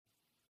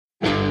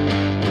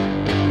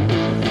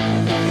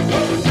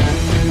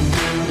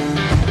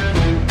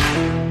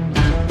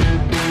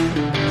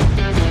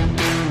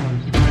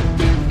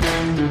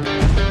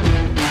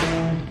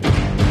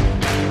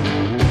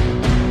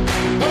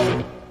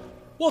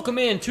Welcome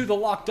in to the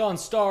Locked On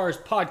Stars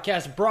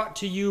podcast brought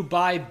to you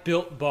by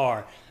Built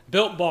Bar.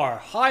 Built Bar,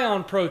 high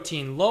on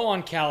protein, low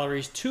on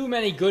calories, too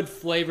many good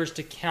flavors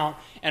to count,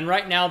 and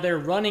right now they're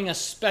running a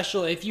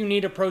special. If you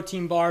need a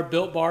protein bar,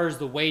 Built Bar is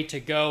the way to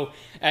go.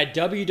 At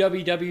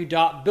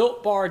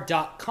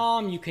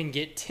www.builtbar.com, you can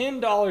get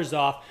 $10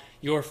 off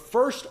your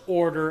first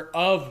order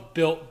of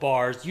Built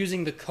Bars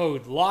using the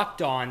code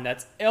LOCKEDON,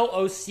 that's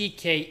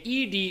LOCKEDON,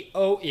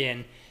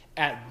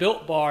 at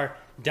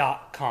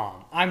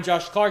BuiltBar.com. I'm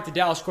Josh Clark, the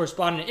Dallas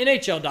correspondent at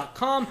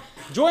NHL.com,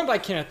 joined by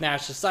Kenneth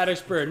Nash, the site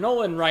expert at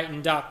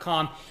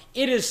NolanWrighton.com.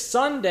 It is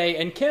Sunday,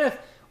 and Kenneth,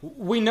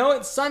 we know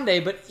it's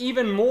Sunday, but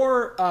even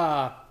more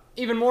on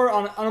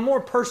a more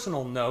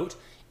personal note,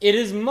 it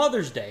is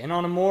Mother's Day, and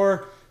on a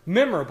more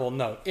memorable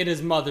note, it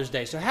is Mother's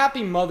Day. So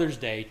happy Mother's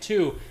Day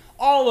to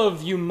all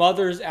of you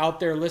mothers out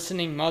there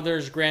listening,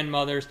 mothers,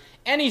 grandmothers,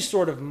 any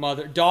sort of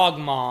mother, dog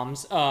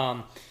moms.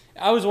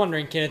 I was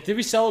wondering, Kenneth, did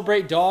we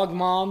celebrate dog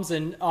moms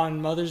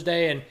on Mother's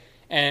Day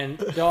and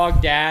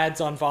dog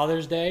dads on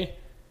Father's Day?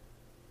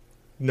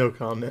 No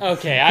comment.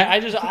 Okay,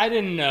 I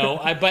didn't know.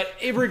 But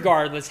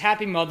regardless,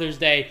 happy Mother's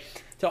Day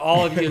to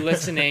all of you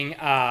listening.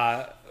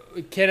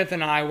 Kenneth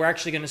and I, we're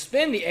actually going to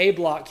spin the A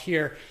block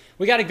here.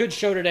 We got a good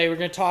show today. We're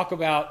going to talk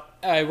about,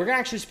 we're going to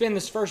actually spend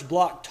this first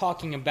block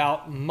talking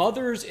about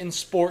mothers in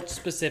sports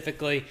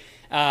specifically.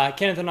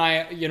 Kenneth and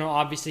I,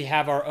 obviously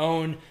have our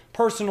own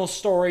personal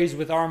stories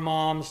with our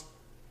moms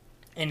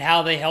and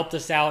how they helped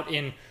us out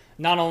in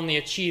not only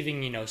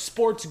achieving,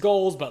 sports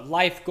goals, but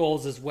life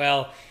goals as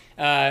well.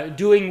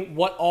 Doing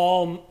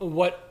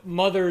what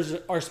mothers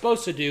are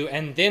supposed to do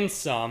and then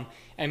some.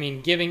 I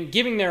mean,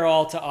 giving their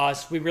all to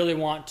us. We really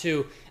want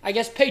to, I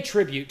guess, pay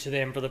tribute to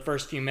them for the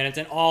first few minutes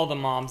and all the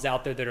moms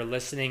out there that are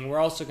listening. We're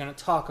also going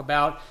to talk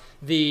about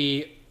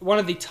one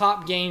of the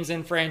top games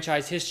in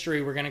franchise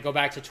history. We're going to go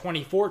back to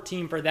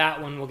 2014 for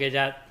that one. We'll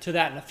get to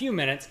that in a few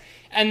minutes.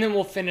 And then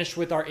we'll finish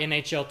with our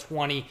NHL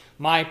 20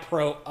 My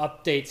Pro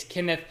updates.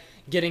 Kenneth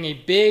getting a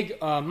big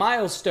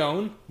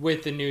milestone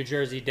with the New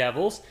Jersey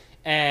Devils.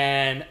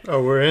 And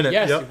we're in it.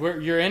 Yes, yep.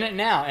 You're in it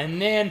now. And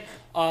then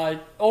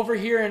over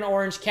here in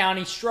Orange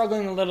County,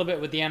 struggling a little bit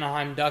with the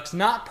Anaheim Ducks.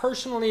 Not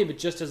personally, but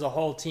just as a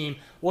whole team.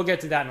 We'll get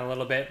to that in a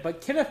little bit. But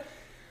Kenneth,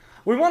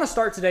 we want to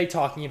start today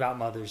talking about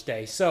Mother's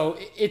Day. So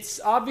it's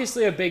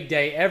obviously a big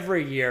day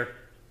every year.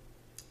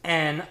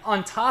 And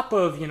on top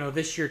of,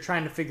 this year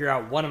trying to figure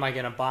out what am I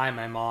going to buy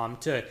my mom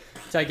to,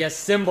 I guess,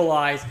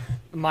 symbolize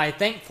my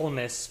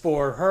thankfulness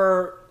for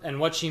her and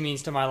what she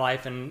means to my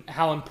life and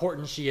how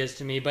important she is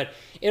to me. But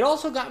it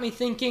also got me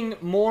thinking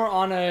more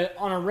on a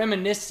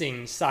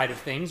reminiscing side of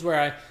things where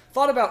I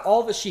thought about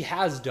all that she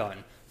has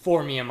done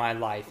for me in my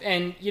life.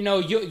 And,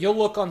 you'll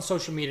look on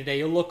social media today,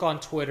 you'll look on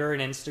Twitter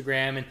and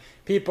Instagram, and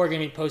people are going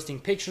to be posting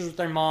pictures with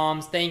their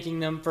moms, thanking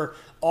them for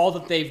all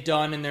that they've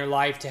done in their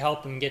life to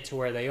help them get to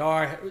where they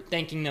are,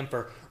 thanking them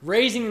for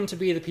raising them to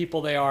be the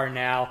people they are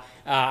now.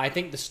 I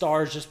think the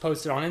Stars just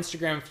posted on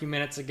Instagram a few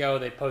minutes ago.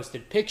 They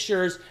posted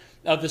pictures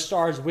of the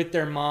Stars with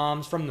their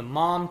moms from the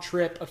mom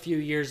trip a few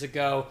years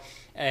ago.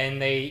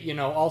 And they,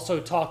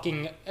 also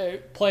talking,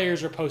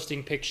 players are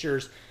posting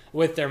pictures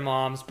with their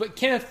moms. But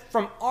Kenneth,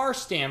 from our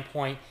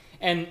standpoint,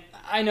 and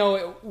I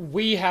know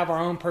we have our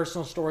own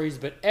personal stories,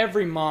 but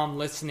every mom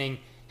listening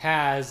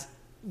has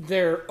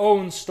their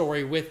own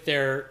story with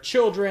their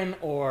children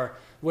or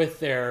with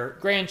their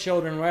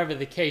grandchildren, whatever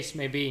the case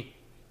may be.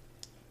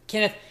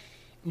 Kenneth,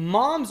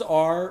 moms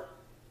are,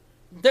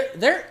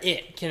 they're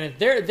it, Kenneth.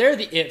 They're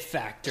the it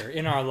factor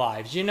in our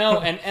lives, and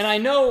I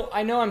know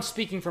I'm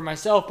speaking for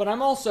myself, but I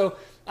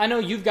know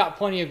you've got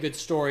plenty of good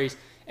stories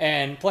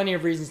and plenty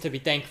of reasons to be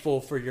thankful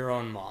for your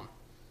own mom.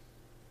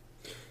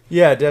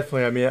 Yeah,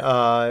 definitely. I mean,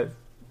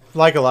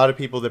 like a lot of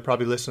people that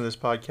probably listen to this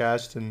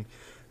podcast and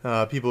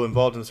people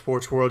involved in the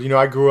sports world,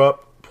 I grew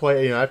up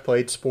I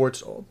played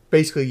sports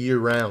basically year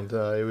round.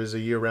 It was a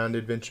year round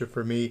adventure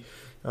for me.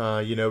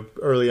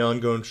 Early on,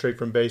 going straight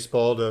from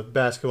baseball to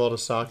basketball to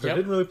soccer. Yep. I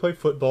didn't really play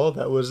football.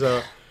 That was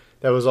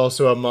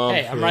also a mom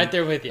Hey, thing. I'm right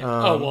there with you.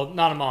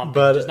 Not a mom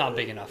but thing, just not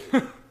big enough.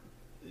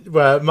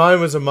 Well, mine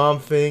was a mom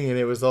thing, and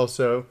it was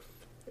also,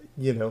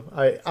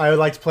 I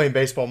liked playing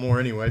baseball more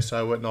anyway, so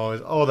I wasn't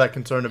always all that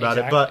concerned about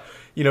Exactly. it.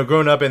 But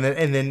growing up, and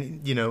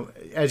then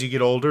as you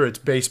get older, it's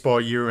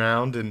baseball year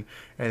round, and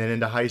then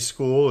into high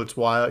school, it's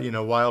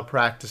wild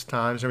practice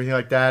times, everything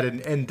like that,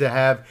 and to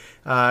have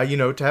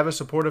to have a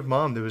supportive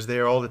mom that was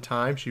there all the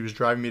time. She was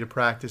driving me to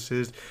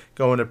practices,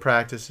 going to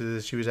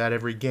practices. She was at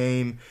every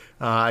game.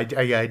 I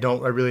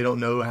really don't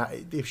know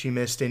if she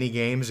missed any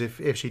games.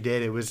 If she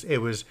did, it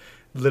was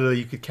literally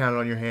you could count it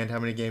on your hand how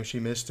many games she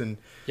missed in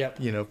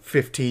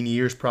 15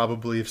 years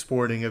probably of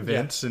sporting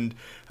events. Yep. And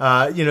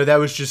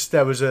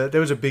that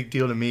was a big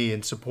deal to me,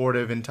 and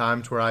supportive in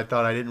times where I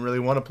thought I didn't really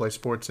want to play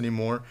sports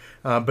anymore,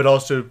 but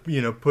also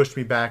pushed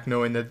me back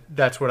knowing that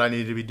that's what I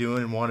needed to be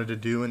doing and wanted to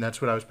do, and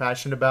that's what I was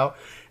passionate about.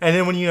 And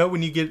then when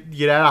you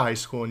get out of high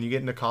school and you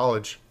get into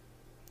college,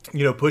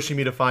 pushing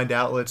me to find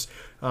outlets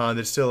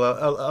that still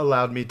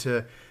allowed me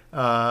to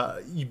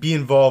you be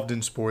involved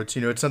in sports.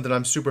 It's something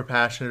I'm super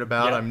passionate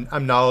about. Yeah.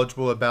 I'm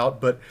knowledgeable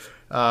about, but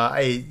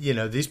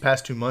these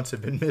past 2 months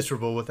have been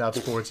miserable without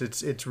sports.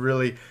 It's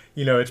really,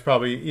 it's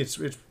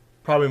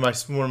probably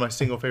one of my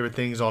single favorite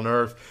things on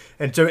earth.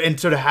 And so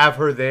to have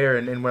her there,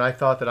 and when I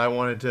thought that I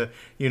wanted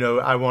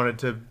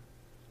to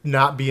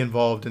not be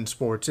involved in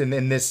sports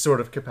in this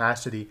sort of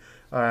capacity,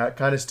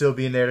 kind of still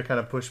being there to kind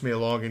of push me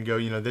along and go,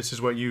 this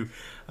is what you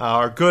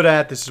are good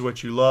at, this is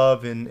what you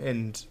love,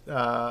 and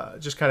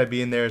just kind of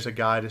being there as a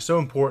guide is so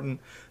important.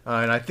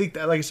 And I think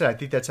that, like I said, I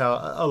think that's how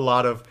a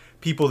lot of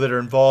people that are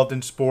involved in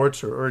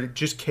sports or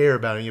just care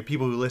about it,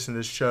 people who listen to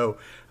this show,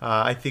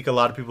 I think a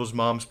lot of people's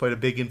moms played a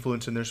big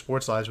influence in their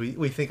sports lives.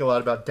 We think a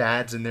lot about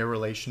dads and their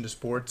relation to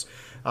sports,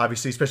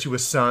 obviously, especially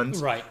with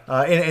sons. Right.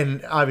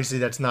 And obviously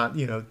that's not,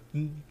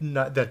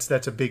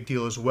 that's a big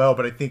deal as well.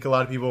 But I think a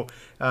lot of people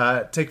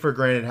take for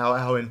granted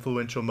how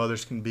influential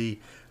mothers can be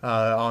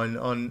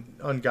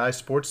on guys'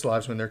 sports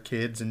lives when they're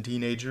kids and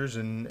teenagers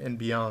and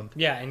beyond.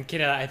 Yeah, and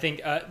Kenneth, I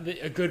think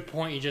a good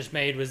point you just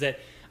made was that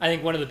I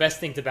think one of the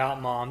best things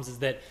about moms is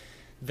that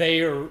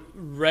they are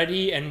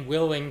ready and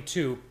willing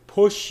to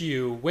push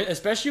you,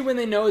 especially when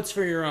they know it's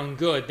for your own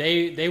good.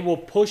 They will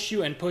push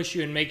you and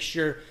make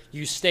sure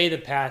you stay the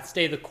path,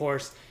 stay the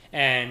course,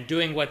 and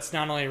doing what's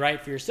not only right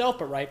for yourself,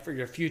 but right for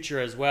your future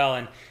as well.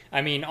 And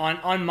I mean,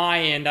 on my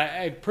end,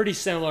 I pretty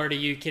similar to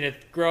you,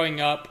 Kenneth. Growing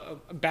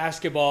up,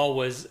 basketball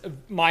was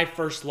my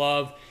first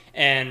love,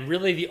 and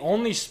really the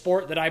only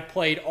sport that I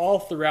played all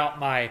throughout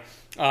my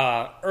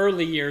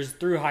early years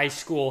through high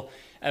school.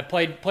 I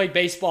played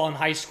baseball in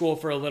high school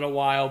for a little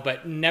while,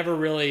 but never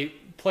really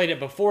played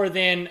it before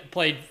then.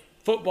 Played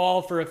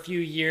football for a few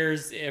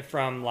years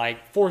from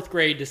like 4th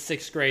grade to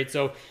 6th grade.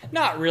 So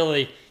not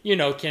really,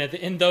 Kenneth,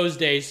 in those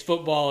days,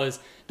 football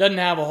doesn't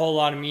have a whole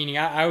lot of meaning.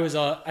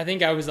 I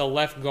think I was a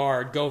left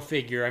guard. Go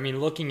figure. I mean,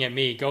 looking at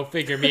me, go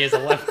figure me as a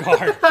left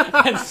guard.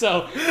 And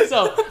so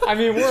I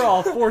mean, we're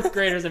all 4th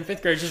graders and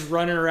 5th graders just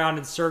running around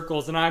in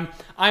circles, and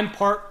I'm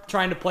part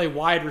trying to play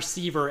wide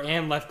receiver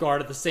and left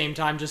guard at the same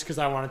time just because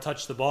I want to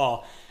touch the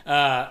ball.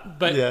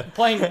 But yeah.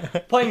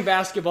 playing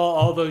basketball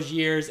all those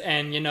years,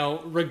 and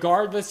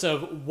regardless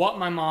of what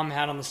my mom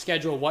had on the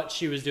schedule, what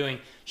she was doing,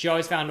 she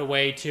always found a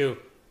way to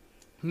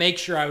make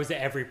sure I was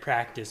at every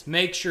practice,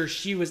 make sure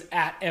she was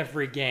at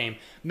every game,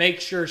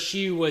 make sure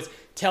she was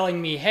telling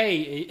me,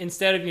 hey,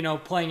 instead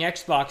of, playing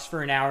Xbox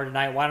for an hour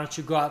tonight, why don't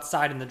you go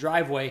outside in the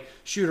driveway,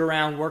 shoot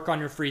around, work on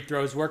your free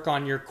throws, work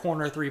on your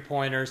corner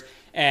 3-pointers,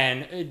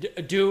 and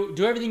do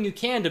everything you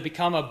can to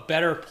become a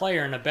better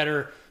player and a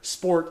better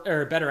sport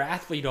or a better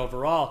athlete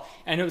overall.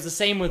 And it was the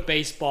same with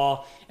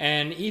baseball,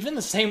 and even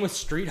the same with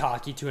street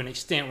hockey to an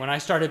extent when I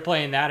started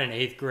playing that in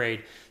 8th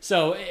grade.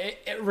 So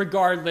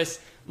regardless,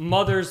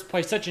 mothers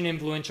play such an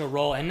influential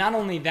role. And not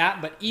only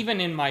that, but even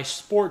in my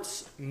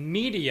sports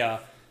media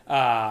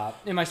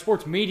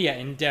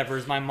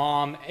endeavors, my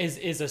mom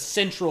is a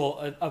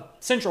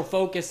central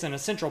focus and a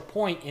central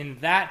point in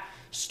that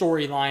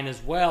storyline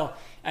as well.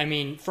 I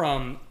mean,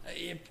 from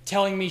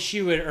telling me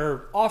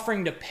or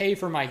offering to pay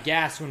for my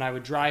gas when I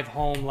would drive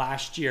home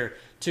last year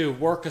to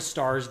work a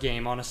Stars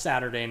game on a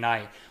Saturday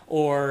night,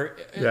 or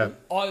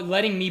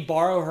letting me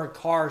borrow her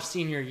car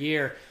senior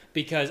year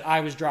because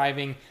I was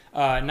driving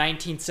a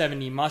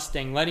 1970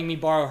 Mustang, letting me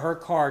borrow her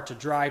car to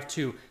drive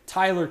to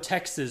Tyler,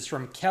 Texas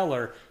from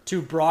Keller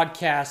to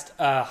broadcast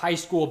a high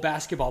school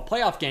basketball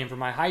playoff game for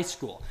my high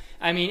school.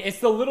 I mean, it's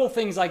the little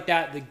things like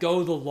that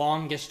go the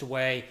longest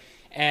way.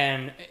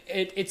 And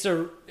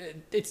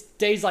it's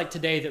days like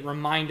today that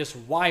remind us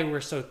why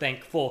we're so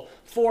thankful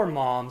for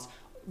moms,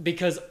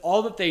 because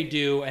all that they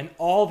do and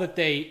all that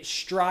they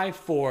strive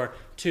for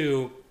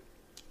to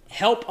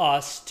help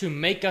us, to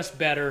make us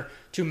better,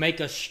 to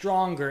make us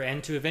stronger,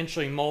 and to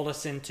eventually mold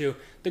us into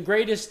the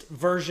greatest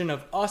version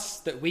of us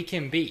that we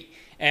can be.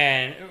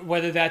 And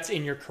whether that's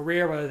in your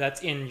career, whether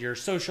that's in your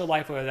social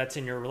life, whether that's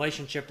in your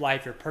relationship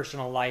life, your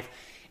personal life,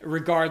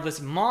 regardless,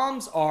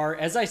 moms are,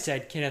 as I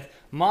said, Kenneth,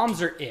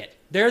 moms are it.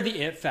 They're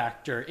the it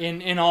factor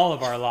in all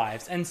of our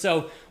lives. And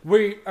so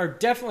we are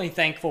definitely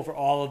thankful for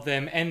all of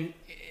them. And,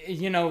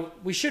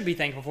 we should be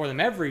thankful for them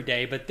every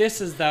day, but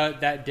this is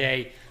that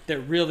day that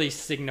really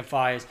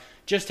signifies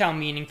just how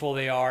meaningful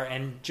they are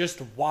and just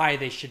why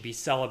they should be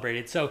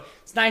celebrated. So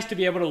it's nice to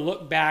be able to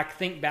look back,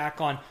 think back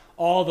on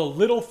all the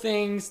little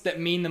things that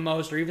mean the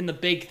most, or even the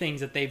big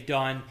things that they've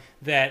done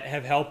that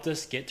have helped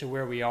us get to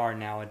where we are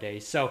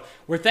nowadays. So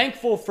we're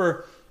thankful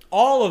for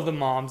all of the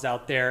moms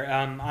out there.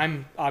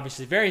 I'm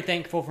obviously very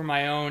thankful for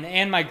my own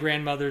and my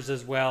grandmother's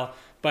as well,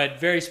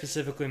 but very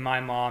specifically my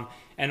mom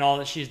and all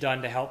that she's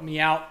done to help me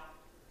out.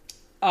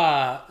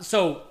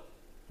 So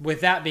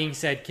with that being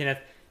said, Kenneth,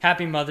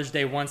 happy Mother's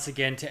Day once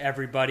again to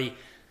everybody.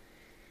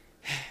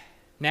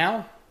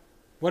 Now,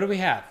 what do we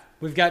have?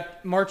 We've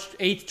got March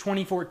 8th,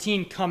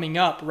 2014 coming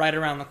up right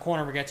around the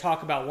corner. We're going to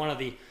talk about one of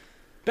the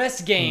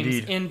best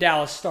games in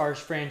Dallas Stars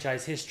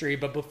franchise history.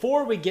 But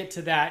before we get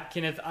to that,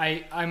 Kenneth,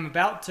 I'm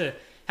about to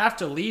have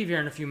to leave here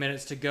in a few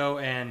minutes to go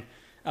and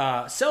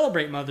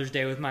celebrate Mother's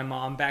Day with my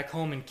mom back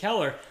home in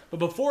Keller. But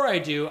before I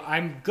do,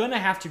 I'm going to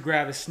have to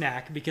grab a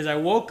snack because I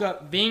woke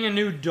up being a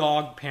new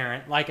dog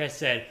parent. Like I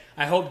said,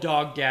 I hope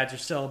dog dads are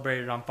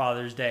celebrated on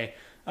Father's Day.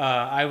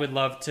 I would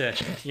love to,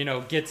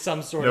 get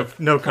some sort of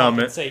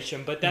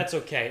compensation, but that's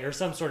okay, or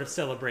some sort of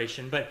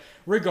celebration. But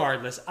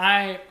regardless,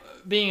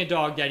 being a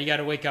dog dad, you got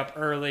to wake up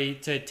early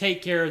to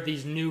take care of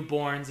these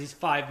newborns, these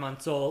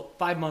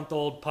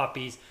 5-month-old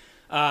puppies.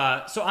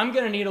 So I'm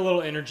going to need a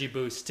little energy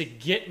boost to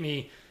get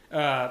me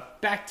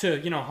back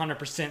to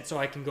 100%, so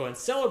I can go and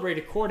celebrate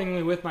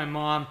accordingly with my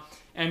mom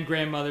and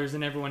grandmothers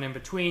and everyone in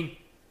between.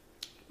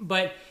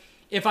 But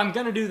if I'm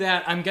going to do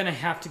that, I'm going to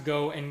have to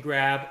go and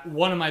grab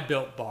one of my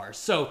Built Bars.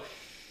 So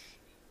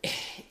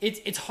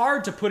it's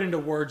hard to put into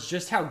words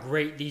just how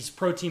great these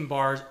protein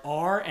bars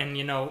are. And,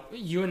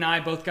 you and I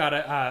both got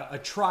a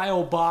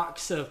trial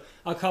box of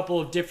a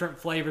couple of different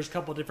flavors, a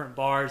couple of different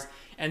bars.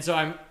 And so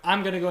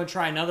I'm going to go and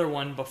try another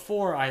one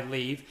before I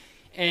leave.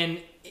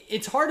 And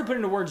it's hard to put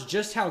into words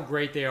just how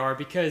great they are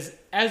because,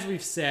 as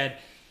we've said,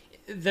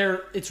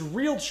 it's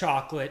real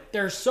chocolate.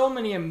 There are so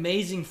many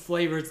amazing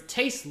flavors. It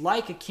tastes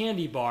like a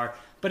candy bar,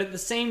 but at the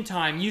same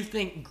time, you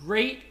think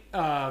great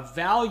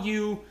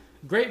value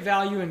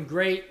and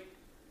great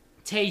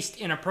taste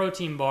in a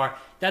protein bar.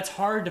 That's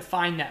hard to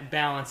find that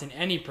balance in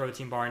any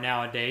protein bar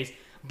nowadays.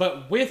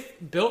 But with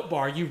Built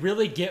Bar, you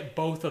really get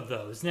both of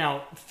those.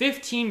 Now,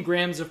 15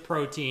 grams of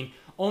protein,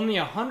 only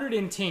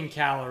 110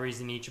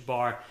 calories in each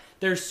bar.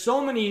 There's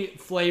so many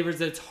flavors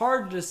that it's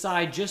hard to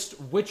decide just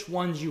which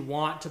ones you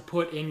want to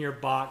put in your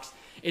box.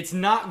 It's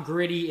not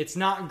gritty. It's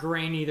not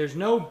grainy. There's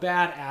no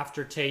bad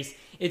aftertaste.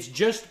 It's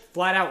just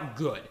flat out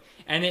good.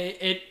 And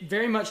it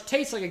very much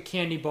tastes like a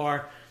candy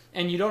bar,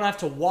 and you don't have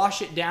to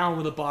wash it down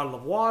with a bottle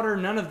of water.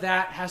 None of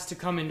that has to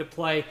come into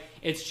play.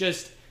 It's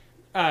just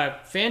a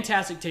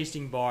fantastic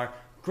tasting bar,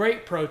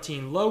 great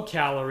protein, low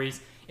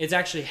calories. It's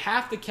actually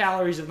half the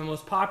calories of the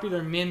most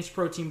popular men's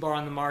protein bar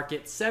on the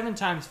market, 7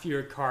 times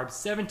fewer carbs,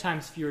 7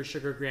 times fewer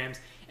sugar grams,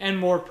 and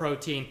more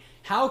protein.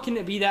 How can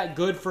it be that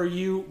good for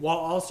you while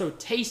also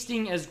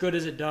tasting as good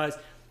as it does?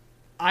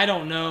 I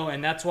don't know,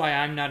 and that's why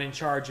I'm not in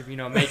charge of,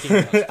 making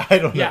those. I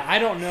don't know. Yeah, I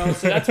don't know,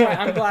 so that's why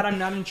I'm glad I'm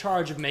not in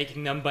charge of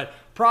making them, but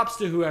props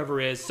to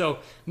whoever is. So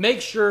make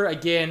sure,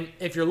 again,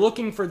 if you're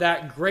looking for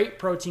that great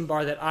protein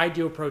bar, that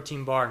ideal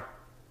protein bar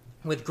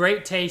with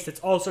great taste, it's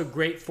also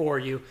great for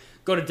you,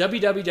 go to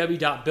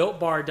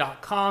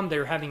www.builtbar.com.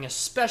 They're having a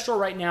special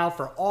right now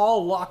for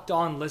all Locked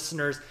On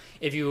listeners.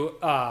 If you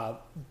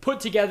put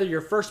together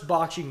your first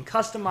box, you can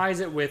customize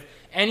it with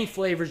any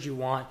flavors you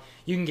want.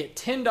 You can get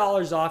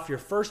 $10 off your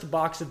first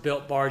box of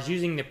Built Bars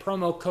using the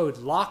promo code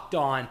Locked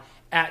On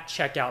at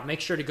checkout.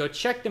 Make sure to go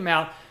check them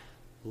out.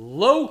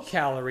 Low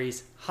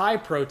calories, high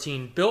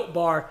protein, Built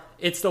Bar,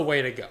 it's the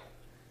way to go.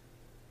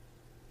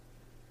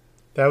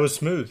 That was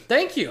smooth.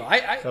 Thank you.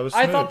 I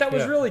thought that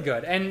was really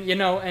good. And,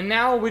 and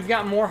now we've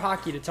got more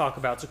hockey to talk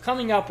about. So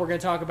coming up, we're going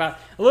to talk about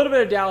a little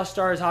bit of Dallas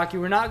Stars hockey.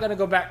 We're not going to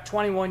go back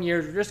 21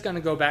 years. We're just going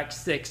to go back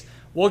 6.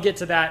 We'll get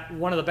to that,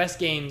 one of the best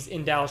games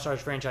in Dallas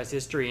Stars franchise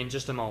history, in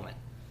just a moment.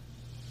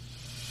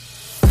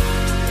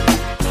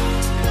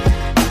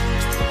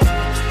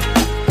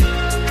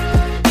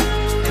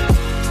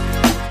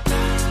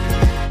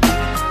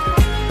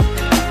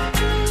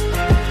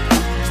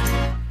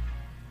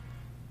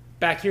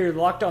 Back here at the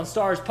Locked On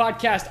Stars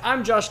podcast,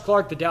 I'm Josh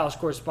Clark, the Dallas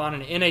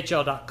correspondent at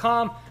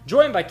NHL.com,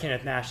 joined by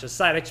Kenneth Nash, the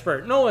site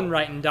expert at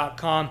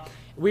NolanWrighton.com.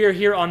 We are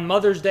here on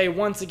Mother's Day.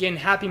 Once again,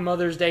 happy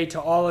Mother's Day to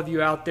all of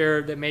you out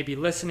there that may be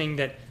listening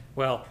that,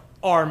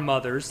 are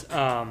mothers.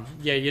 Kenneth,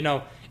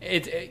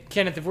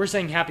 if we're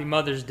saying happy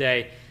Mother's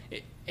Day,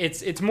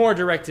 it's more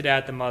directed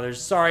at the mothers.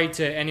 Sorry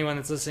to anyone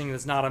that's listening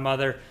that's not a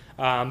mother,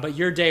 but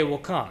your day will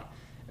come.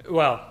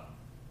 Well,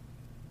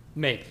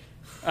 maybe.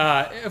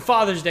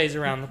 Father's Day's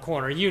around the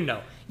corner. You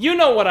know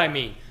what I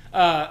mean.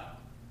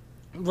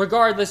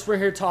 Regardless, we're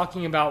here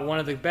talking about one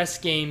of the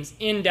best games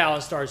in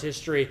Dallas Stars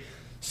history.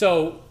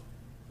 So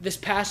this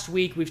past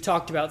week, we've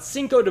talked about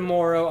Cinco de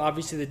Mayo,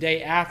 obviously the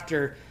day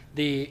after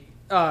the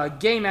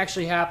game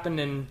actually happened,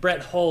 and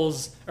Brendan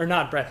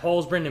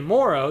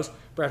Morrow's,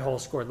 Brett Hull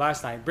scored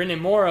last night, Brendan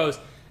Morrow's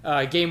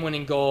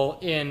game-winning goal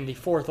in the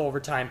 4th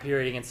overtime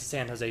period against the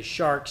San Jose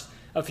Sharks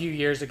a few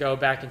years ago,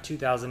 back in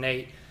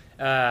 2008.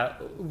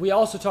 We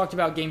also talked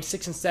about Games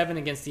 6 and 7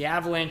 against the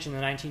Avalanche in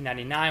the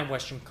 1999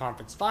 Western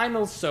Conference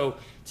Finals. So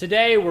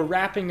today we're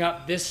wrapping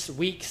up this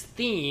week's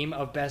theme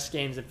of best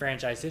games in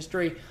franchise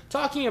history,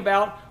 talking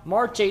about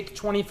March 8th,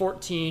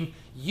 2014.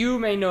 You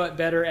may know it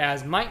better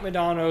as Mike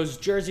Modano's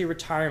jersey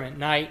retirement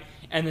night,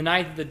 and the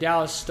night that the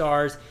Dallas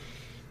Stars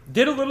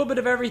did a little bit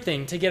of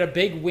everything to get a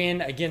big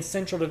win against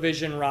Central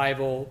Division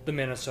rival, the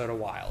Minnesota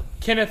Wild.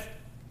 Kenneth,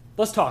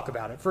 let's talk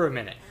about it for a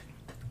minute.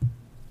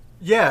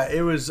 Yeah,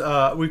 it was.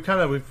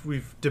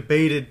 We've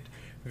debated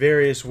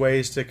various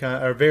ways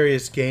to or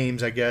various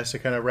games, I guess, to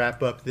kind of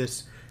wrap up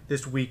this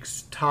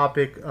week's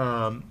topic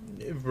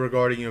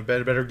regarding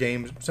better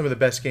games, some of the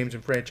best games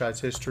in franchise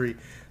history.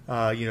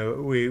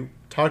 We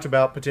talked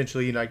about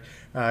potentially like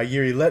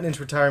Yuri Letnin's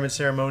retirement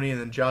ceremony, and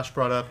then Josh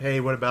brought up, hey,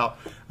 what about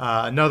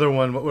another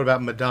one? What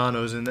about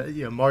Modano's? And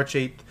March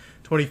 8th,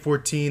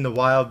 2014, the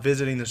Wild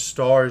visiting the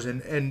Stars,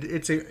 and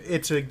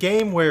it's a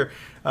game where.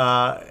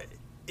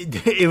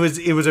 It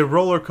was a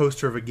roller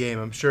coaster of a game.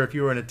 I'm sure if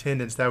you were in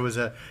attendance, that was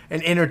an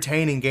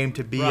entertaining game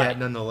to be at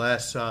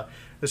nonetheless.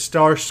 The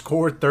Stars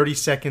scored 30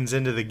 seconds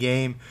into the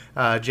game.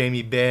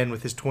 Jamie Benn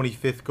with his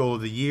 25th goal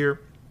of the year.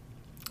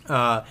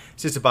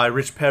 Assisted by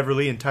Rich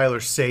Peverly and Tyler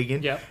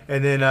Seguin. Yep.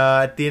 And then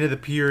at the end of the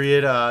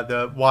period,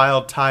 the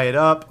Wild tie it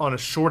up on a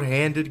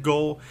shorthanded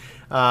goal.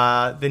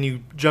 Then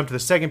you jump to the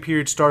second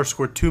period. Stars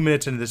scored 2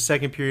 minutes into the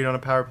second period on a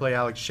power play.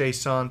 Alex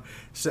Chiasson,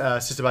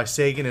 assisted by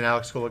Seguin and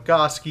Alex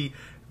Goligoski.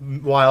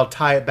 Wild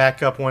tie it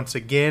back up once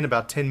again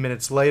about 10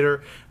 minutes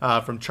later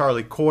from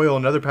Charlie Coyle,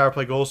 another power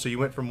play goal. So you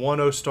went from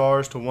 1-0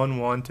 Stars to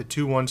 1-1 to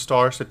 2-1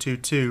 Stars to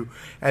 2-2.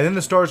 And then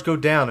the Stars go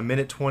down a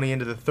minute 20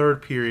 into the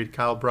third period.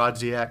 Kyle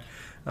Brodziak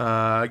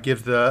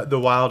gives the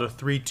Wild a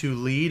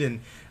 3-2 lead.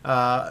 And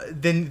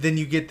then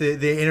you get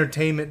the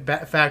entertainment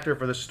factor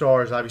for the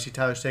Stars. Obviously,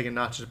 Tyler Seguin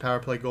notches a power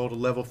play goal to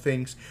level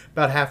things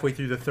about halfway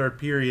through the third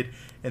period.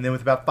 And then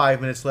with about 5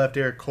 minutes left,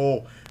 Eric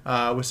Cole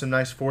with some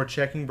nice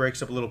forechecking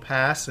breaks up a little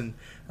pass and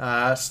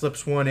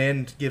slips one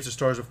in, gives the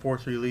Stars a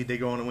 4-3 lead. They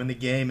go on to win the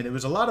game, and it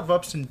was a lot of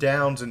ups and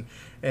downs,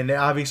 and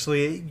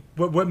obviously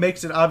what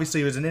makes it,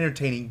 obviously it was an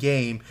entertaining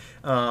game,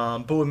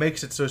 but what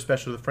makes it so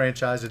special to the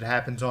franchise, it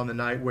happens on the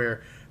night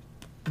where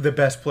the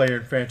best player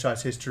in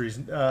franchise history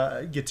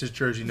gets his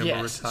jersey number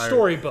retired.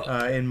 Storybook.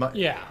 In Mike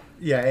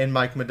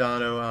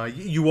Modano.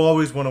 You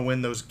always want to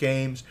win those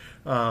games,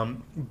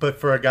 but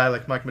for a guy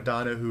like Mike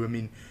Modano, who, I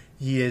mean,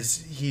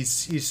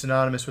 he's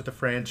synonymous with the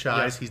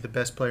franchise. Yeah. He's the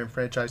best player in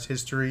franchise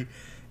history,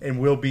 and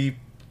will be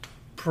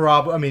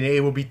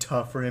it will be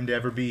tough for him to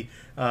ever be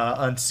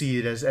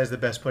unseated as the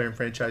best player in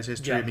franchise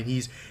history. Yeah. I mean,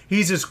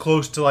 he's as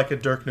close to like a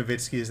Dirk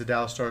Nowitzki as the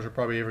Dallas Stars are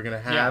probably ever going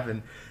to have,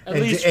 and at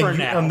least for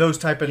now. On those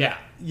type of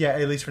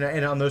at least for now,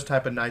 and on those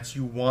type of nights,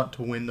 you want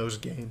to win those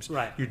games.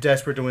 Right, you're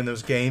desperate to win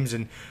those games,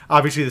 and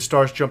obviously the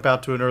Stars jump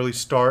out to an early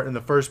start in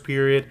the first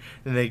period,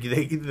 and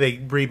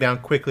they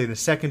rebound quickly in the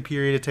second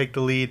period to take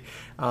the lead,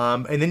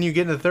 and then you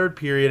get in the third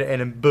period, and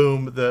then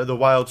boom, the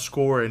Wild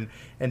score, and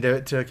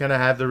to kind of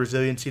have the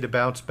resiliency to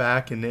bounce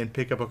back and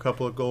pick up a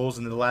couple of goals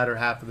in the latter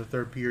half of the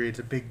third period. It's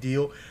a big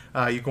deal.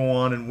 You go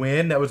on and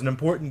win. That was an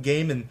important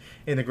game in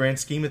the grand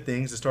scheme of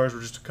things. The Stars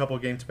were just a couple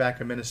of games back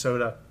of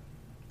Minnesota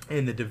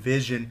in the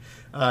division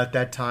at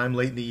that time,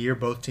 late in the year.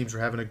 Both teams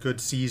were having a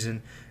good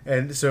season,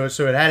 and so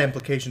it had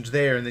implications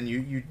there. And then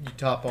you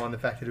top on the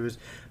fact that it was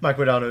Mike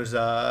Modano's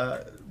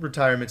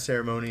retirement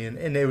ceremony,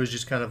 and it was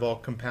just kind of all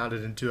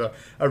compounded into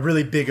a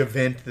really big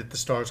event that the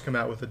Stars come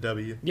out with a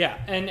W. Yeah,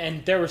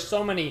 and there were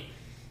so many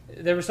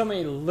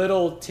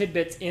little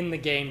tidbits in the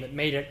game that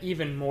made it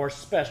even more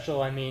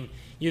special. I mean,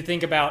 you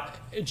think about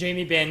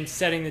Jamie Benn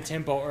setting the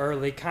tempo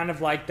early, kind of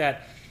like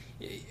that,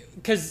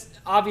 because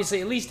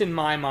obviously, at least in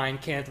my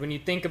mind, Kenneth, when you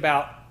think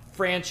about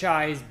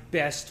franchise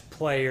best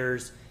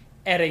players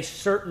at a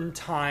certain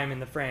time in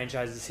the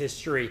franchise's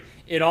history,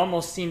 it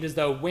almost seemed as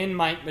though when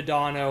Mike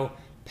Modano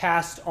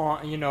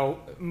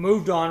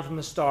moved on from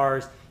the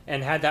Stars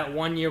and had that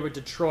 1 year with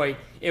Detroit,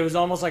 it was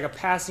almost like a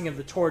passing of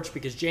the torch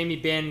because Jamie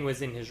Benn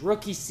was in his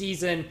rookie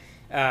season.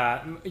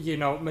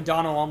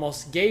 Modano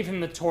almost gave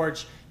him the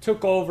torch,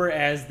 took over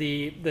as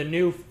the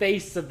new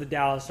face of the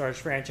Dallas Stars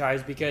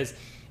franchise, because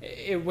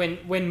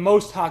when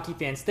most hockey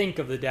fans think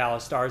of the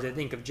Dallas Stars, they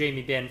think of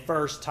Jamie Benn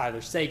first,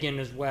 Tyler Seguin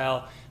as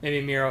well,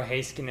 maybe Miro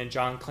Heiskanen,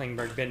 John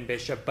Klingberg, Ben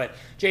Bishop, but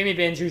Jamie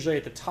Benn's usually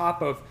at the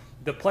top of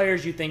the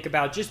players you think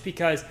about just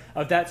because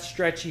of that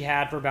stretch he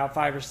had for about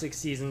 5 or 6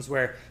 seasons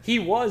where he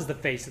was the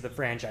face of the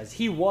franchise.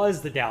 He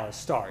was the Dallas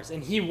Stars,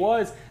 and he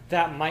was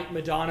that Mike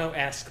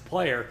Modano-esque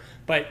player.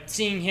 But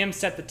seeing him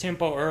set the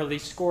tempo early,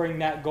 scoring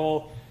that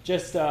goal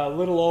just a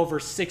little over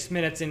 6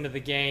 minutes into the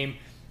game,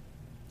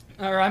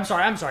 or I'm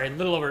sorry, a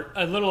little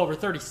over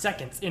 30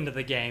 seconds into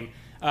the game,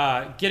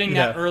 getting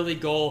that early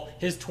goal,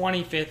 his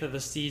 25th of the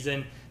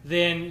season.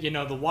 Then,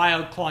 the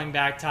Wild clawing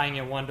back, tying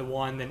it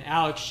 1-1. Then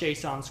Alex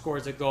Chiasson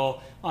scores a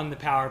goal on the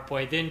power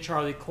play. Then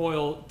Charlie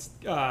Coyle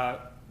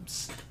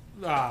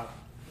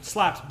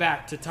slaps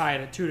back to tie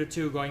it at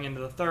 2-2 going into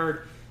the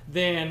third.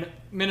 Then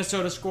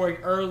Minnesota scoring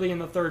early in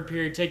the third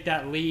period, take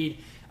that lead.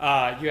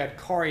 You had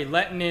Kari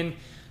Lehtinen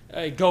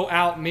go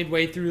out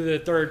midway through the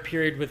third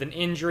period with an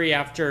injury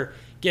after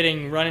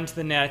getting run into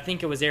the net. I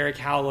think it was Eric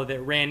Howell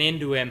that ran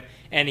into him,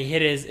 and he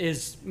hit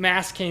his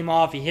mask came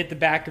off. He hit the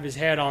back of his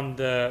head on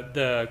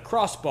the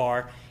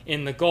crossbar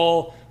in the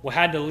goal. We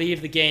had to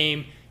leave the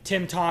game.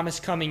 Tim Thomas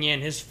coming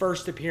in, his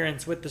first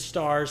appearance with the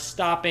Stars,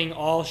 stopping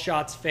all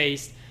shots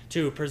faced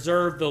to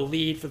preserve the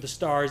lead for the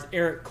Stars.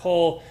 Eric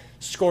Cole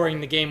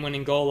scoring the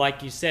game-winning goal,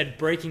 like you said,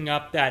 breaking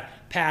up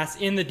that pass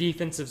in the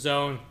defensive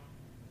zone,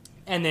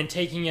 and then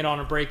taking it on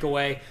a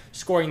breakaway,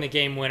 scoring the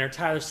game winner.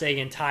 Tyler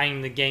Seguin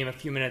tying the game a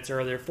few minutes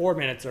earlier, 4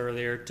 minutes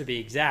earlier to be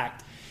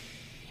exact.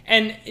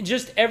 And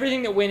just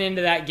everything that went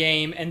into that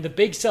game and the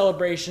big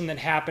celebration that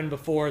happened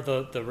before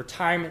the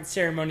retirement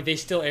ceremony. They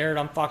still aired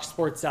on Fox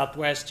Sports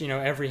Southwest,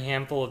 every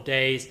handful of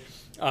days.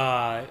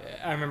 I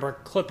remember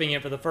clipping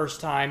it for the first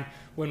time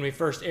when we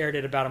first aired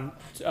it about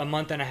a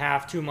month and a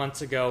half, 2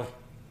 months ago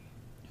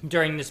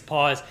during this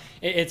pause.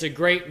 It's a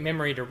great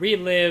memory to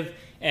relive,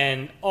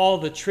 and all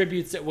the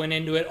tributes that went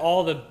into it,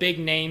 all the big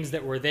names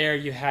that were there.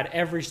 You had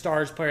every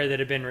Stars player that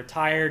had been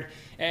retired,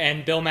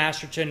 and Bill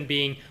Masterton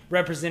being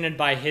represented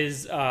by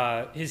his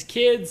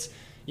kids.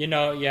 You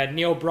had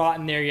Neil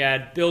Broughton there. You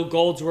had Bill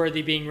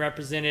Goldsworthy being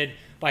represented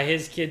by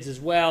his kids as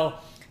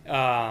well.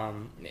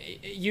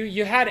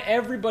 You had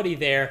everybody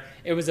there.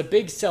 It was a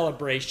big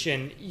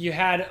celebration. You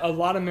had a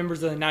lot of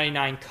members of the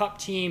 99 Cup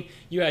team.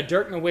 You had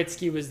Dirk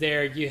Nowitzki was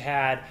there. You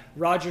had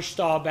Roger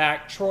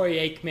Staubach, Troy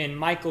Aikman,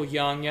 Michael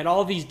Young. You had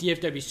all these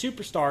DFW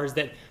superstars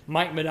that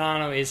Mike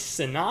Modano is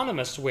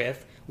synonymous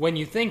with when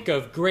you think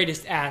of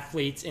greatest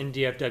athletes in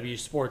DFW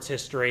sports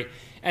history.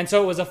 And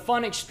so it was a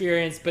fun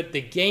experience, but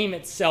the game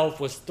itself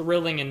was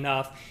thrilling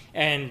enough,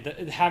 and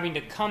having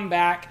to come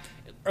back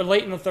or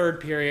late in the third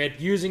period,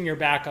 using your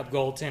backup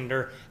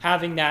goaltender,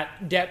 having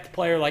that depth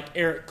player like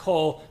Eric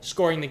Cole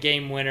scoring the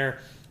game winner,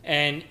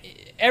 and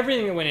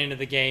everything that went into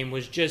the game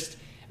was just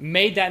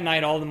made that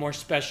night all the more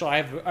special. I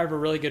have a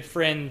really good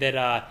friend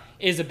that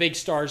is a big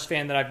Stars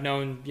fan that I've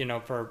known,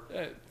 for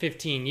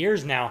 15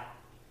 years now.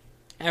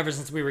 Ever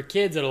since we were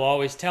kids, it'll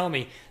always tell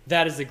me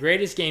that is the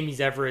greatest game he's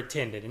ever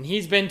attended. And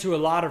he's been to a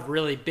lot of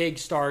really big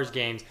Stars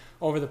games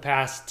over the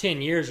past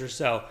 10 years or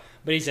so.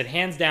 But he said,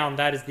 hands down,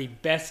 that is the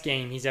best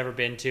game he's ever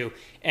been to.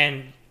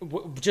 And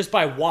just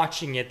by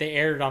watching it, they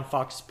aired it on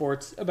Fox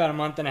Sports about a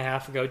month and a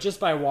half ago. Just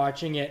by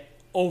watching it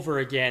over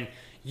again,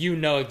 you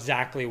know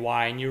exactly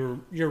why, and you're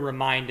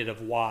reminded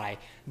of why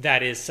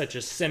that is such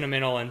a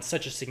sentimental and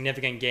such a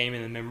significant game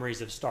in the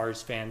memories of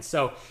Stars fans.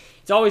 So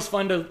it's always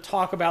fun to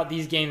talk about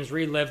these games,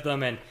 relive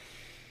them, and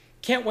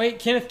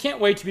Kenneth can't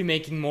wait to be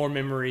making more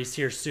memories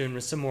here soon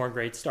with some more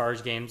great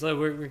Stars games.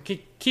 We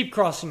keep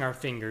crossing our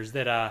fingers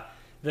that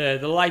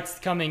the light's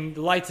coming.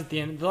 The light at the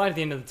end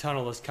of the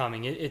tunnel is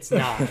coming. It's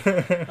not.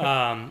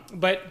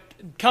 But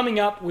coming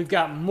up, we've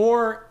got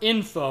more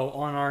info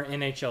on our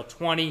NHL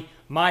 20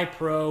 My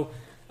Pro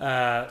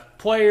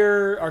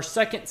player. Our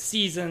second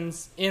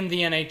seasons in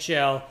the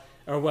NHL,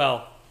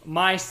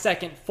 my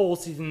second full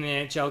season in the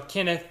NHL.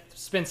 Kenneth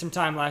spent some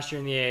time last year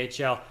in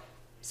the AHL.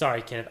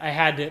 Sorry, Kenneth. I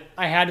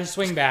had to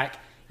swing back.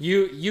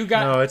 You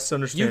got it's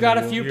understandable. You got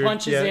a few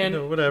punches in.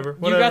 No, whatever.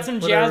 You got some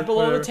jazz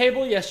below the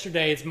table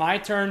yesterday. It's my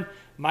turn.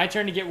 My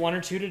turn to get one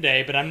or two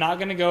today, but I'm not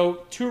going to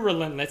go too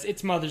relentless.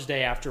 It's Mother's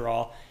Day after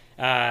all.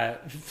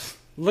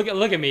 Look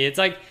at me. It's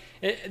like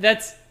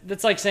that's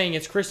like saying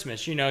it's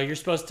Christmas. You're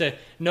supposed to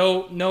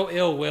no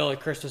ill will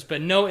at Christmas,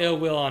 but no ill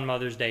will on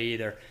Mother's Day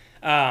either.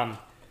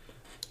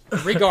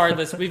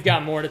 Regardless, we've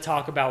got more to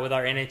talk about with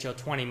our NHL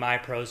 20 My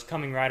Pros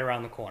coming right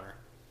around the corner.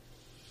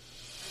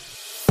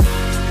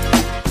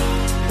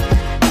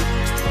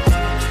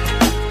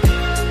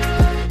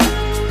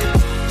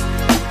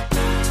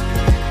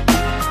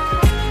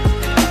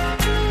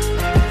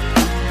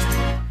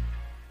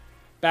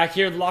 Back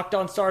here at the Locked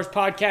On Stars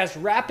podcast,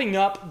 wrapping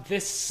up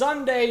this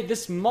Sunday,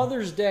 this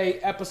Mother's Day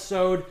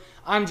episode.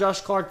 I'm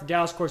Josh Clark, the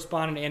Dallas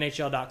correspondent at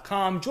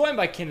NHL.com, joined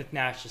by Kenneth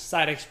Nash, the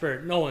site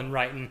expert at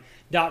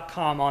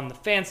NolanWrighton.com on the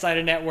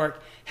Fansided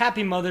Network.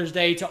 Happy Mother's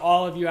Day to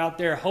all of you out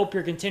there. Hope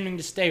you're continuing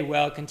to stay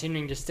well,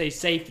 continuing to stay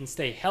safe and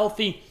stay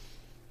healthy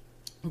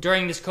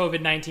during this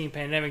COVID-19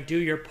 pandemic. Do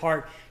your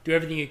part. Do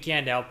everything you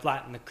can to help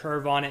flatten the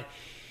curve on it.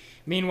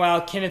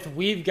 Meanwhile, Kenneth,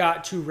 we've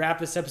got to wrap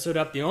this episode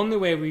up the only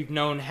way we've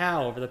known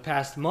how over the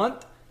past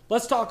month.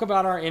 Let's talk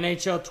about our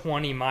NHL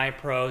 20 My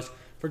Pros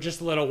for just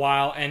a little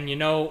while. And,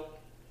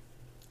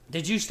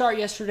 did you start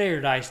yesterday or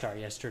did I start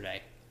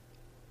yesterday?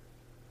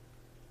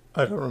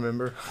 I don't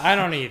remember. I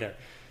don't either.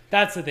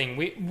 That's the thing.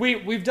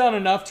 We've done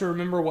enough to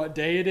remember what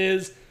day it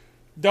is.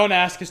 Don't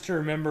ask us to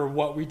remember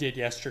what we did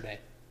yesterday.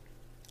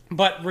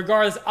 But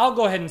regardless, I'll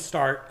go ahead and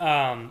start.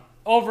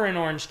 Over in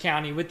Orange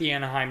County with the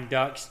Anaheim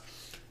Ducks.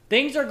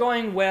 Things are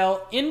going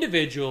well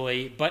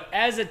individually, but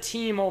as a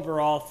team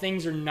overall,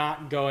 things are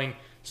not going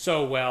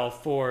so well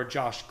for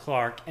Josh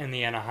Clark and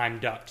the Anaheim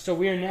Ducks. So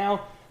we are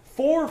now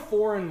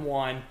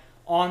 4-4-1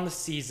 on the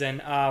season.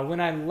 When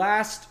I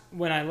last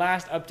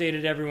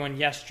updated everyone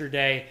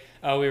yesterday,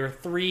 we were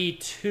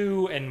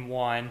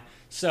 3-2-1.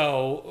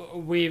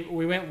 So we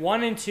went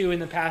 1-2 in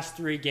the past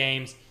 3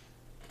 games.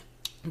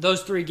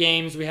 Those 3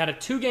 games, we had a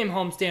 2-game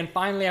homestand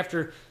finally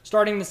after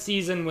starting the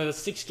season with a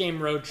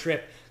 6-game road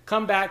trip.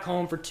 Come back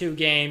home for 2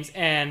 games,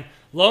 and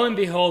lo and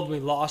behold, we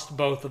lost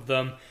both of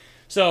them.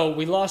 So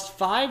we lost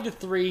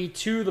 5-3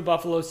 to the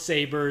Buffalo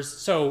Sabres.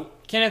 So,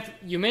 Kenneth,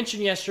 you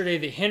mentioned yesterday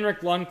that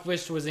Henrik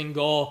Lundqvist was in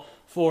goal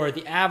for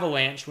the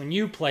Avalanche when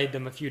you played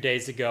them a few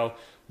days ago.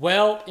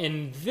 Well,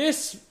 in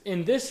this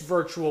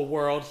virtual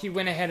world, he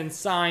went ahead and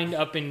signed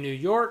up in New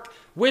York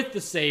with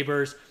the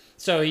Sabres.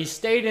 So he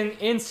stayed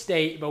in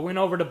state, but went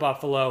over to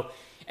Buffalo.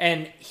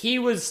 And he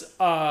was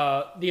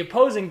the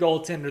opposing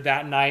goaltender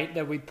that night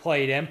that we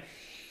played him.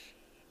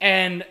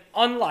 And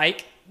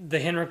unlike the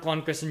Henrik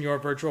Lundqvist in your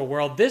virtual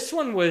world, this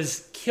one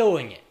was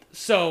killing it.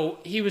 So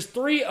he was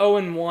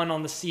 3-0-1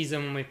 on the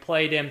season when we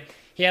played him.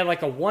 He had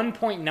like a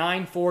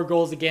 1.94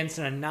 goals against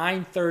and a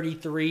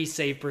 933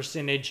 save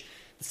percentage.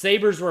 The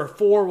Sabres were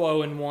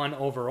 4-0-1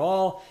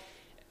 overall.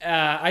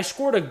 I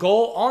scored a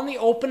goal on the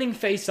opening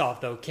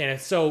faceoff, though,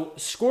 Kenneth. So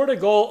scored a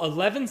goal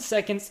 11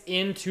 seconds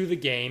into the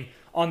game.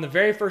 On the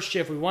very first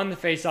shift, we won the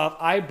faceoff.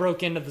 I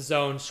broke into the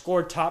zone,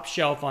 scored top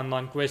shelf on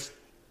Lundqvist.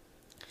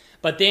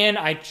 But then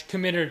I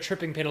committed a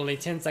tripping penalty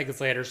 10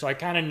 seconds later, so I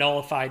kind of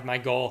nullified my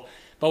goal.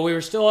 But we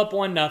were still up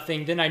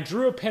 1-0. Then I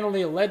drew a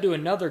penalty that led to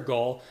another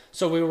goal,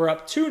 so we were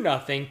up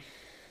 2-0.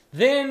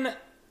 Then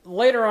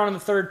later on in the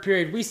third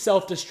period, we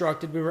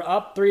self-destructed. We were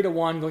up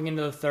 3-1 going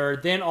into the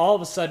third. Then all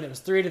of a sudden it was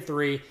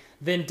 3-3.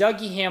 Then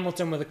Dougie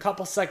Hamilton, with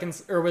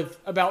with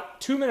about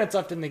 2 minutes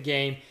left in the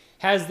game,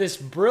 has this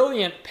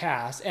brilliant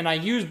pass, and I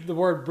use the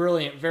word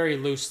brilliant very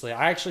loosely.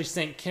 I actually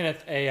sent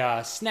Kenneth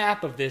a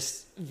snap of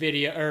this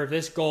video, or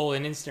this goal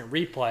in instant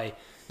replay.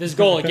 This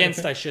goal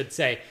against, I should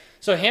say.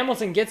 So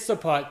Hamilton gets the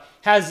puck,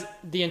 has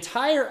the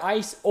entire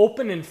ice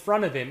open in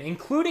front of him,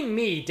 including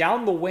me,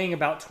 down the wing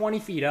about 20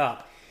 feet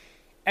up.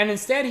 And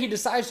instead, he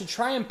decides to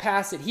try and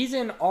pass it. He's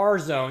in our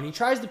zone. He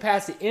tries to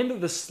pass it into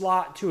the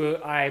slot to,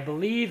 I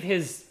believe,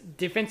 his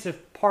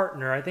defensive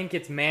partner. I think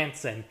it's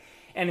Manson.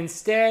 And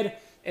instead,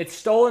 it's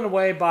stolen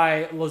away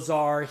by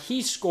Lazar.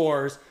 He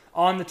scores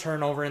on the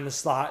turnover in the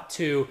slot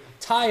to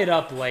tie it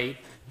up late.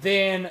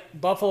 Then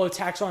Buffalo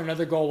tacks on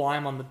another goal while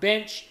I'm on the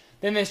bench.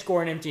 Then they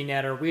score an empty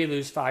netter. We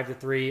lose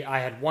 5-3. I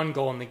had one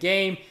goal in the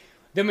game.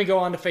 Then we go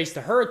on to face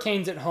the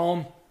Hurricanes at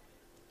home.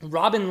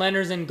 Robin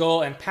Lehner's in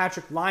goal, and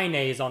Patrick Laine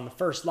is on the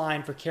first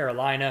line for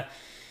Carolina.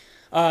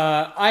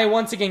 I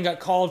once again got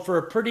called for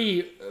a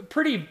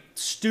pretty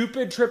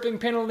stupid tripping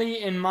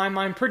penalty in my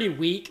mind, pretty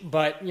weak,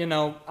 but, you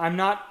know, I'm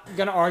not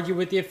going to argue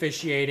with the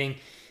officiating.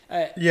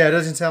 Yeah, it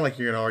doesn't sound like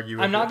you're going to argue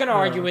with it. I'm not going to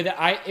argue with it.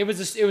 It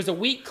was a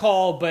weak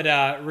call, but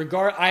I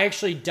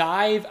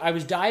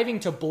was diving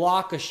to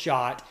block a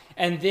shot,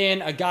 and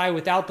then a guy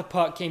without the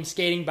puck came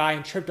skating by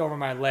and tripped over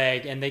my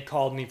leg, and they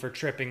called me for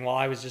tripping while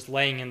I was just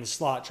laying in the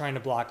slot trying to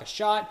block a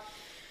shot.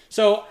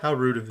 So how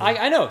rude of them.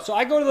 I know. So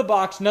I go to the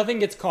box, nothing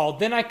gets called.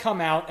 Then I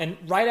come out and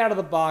right out of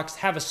the box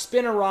have a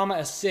spinorama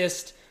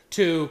assist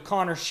to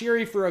Connor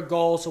Sheary for a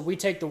goal. So we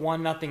take the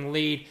 1-0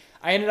 lead.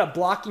 I ended up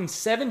blocking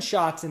 7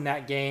 shots in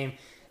that game.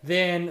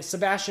 Then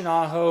Sebastian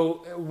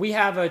Aho, we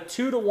have a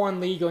 2-1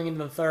 lead going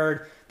into the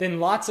third. Then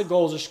lots of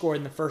goals are scored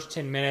in the first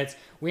 10 minutes.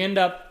 We end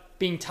up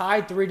being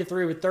tied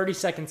 3-3 with 30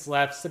 seconds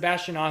left.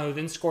 Sebastian Aho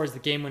then scores the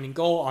game-winning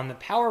goal on the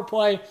power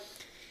play.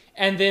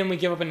 And then we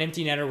give up an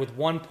empty netter with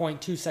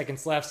 1.2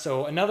 seconds left.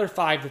 So another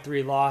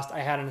 5-3 lost. I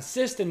had an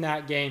assist in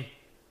that game.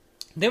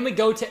 Then we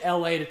go to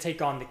LA to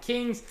take on the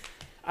Kings.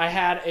 I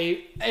had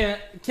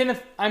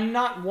Kenneth, I'm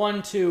not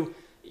one to,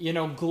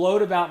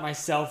 gloat about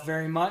myself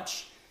very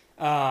much.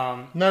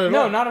 Not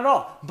at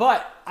all.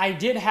 But I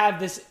did have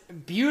this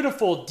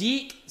beautiful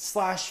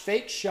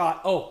Deke/fake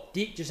shot. Oh,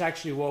 Deke just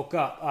actually woke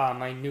up.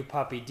 My new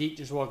puppy. Deke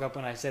just woke up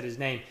when I said his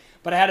name.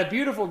 But I had a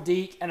beautiful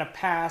Deke and a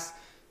pass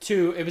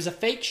it was a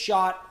fake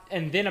shot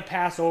and then a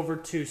pass over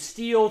to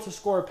Steele to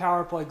score a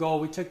power play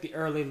goal. We took the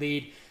early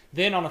lead.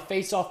 Then on a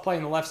face-off play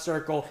in the left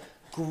circle,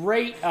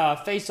 great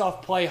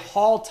face-off play.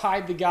 Hall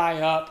tied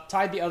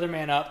the other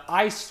man up.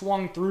 I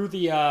swung through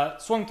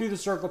the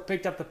circle,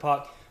 picked up the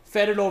puck,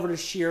 fed it over to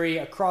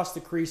Sheary across the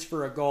crease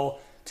for a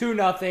goal.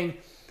 2-0.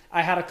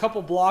 I had a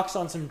couple blocks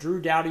on some Drew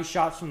Doughty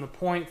shots from the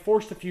point,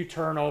 forced a few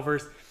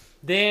turnovers.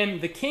 Then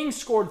the Kings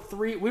scored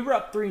 3. We were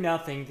up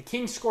 3-0. The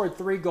Kings scored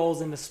 3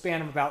 goals in the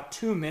span of about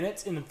 2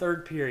 minutes in the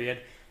third period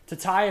to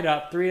tie it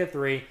up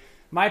 3-3.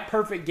 My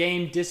perfect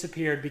game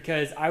disappeared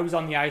because I was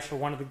on the ice for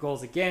one of the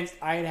goals against.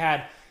 I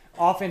had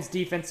offense,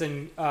 defense,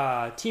 and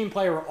team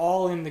play were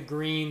all in the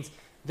greens.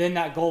 Then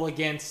that goal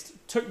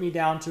against took me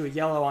down to a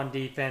yellow on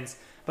defense.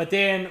 But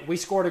then we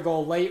scored a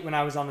goal late when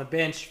I was on the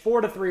bench.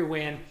 4-3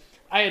 win.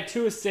 I had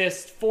 2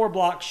 assists, 4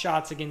 blocked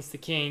shots against the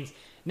Kings.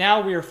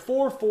 Now we are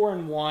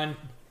 4-1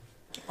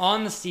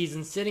 on the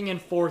season, sitting in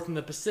 4th in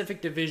the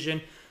Pacific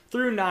Division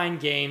through 9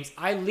 games.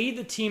 I lead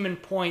the team in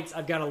points.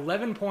 I've got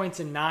 11 points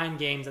in 9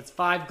 games. That's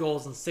 5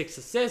 goals and 6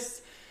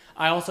 assists.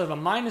 I also have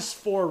a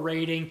 -4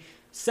 rating,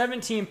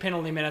 17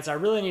 penalty minutes. I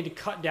really need to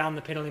cut down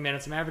the penalty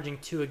minutes. I'm averaging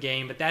 2 a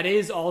game, but that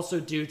is also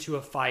due to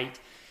a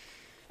fight.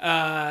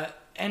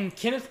 And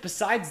Kenneth,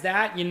 besides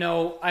that,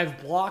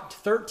 I've blocked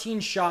 13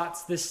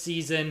 shots this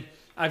season.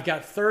 I've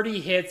got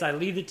 30 hits. I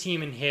lead the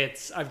team in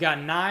hits. I've got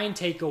 9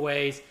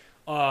 takeaways.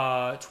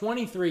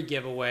 23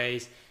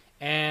 giveaways,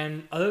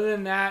 and other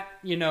than that,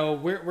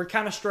 we're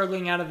kind of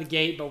struggling out of the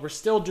gate, but we're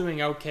still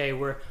doing okay.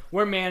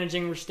 We're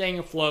managing, we're staying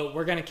afloat.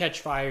 We're gonna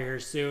catch fire here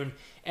soon,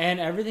 and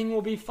everything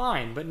will be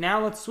fine. But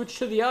now let's switch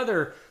to the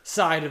other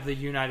side of the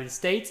United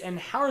States. And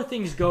how are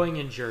things going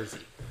in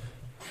Jersey?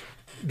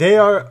 They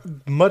are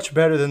much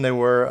better than they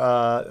were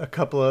a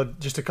couple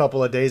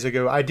of days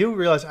ago. I do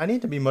realize I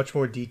need to be much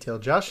more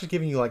detailed. Josh is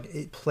giving you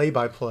like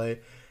play-by-play.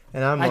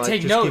 and I'm I like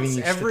take just notes giving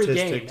you every game.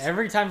 statistics.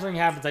 Every time something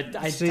happens,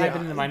 I See, type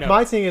it into my notes.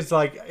 my thing is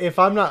like if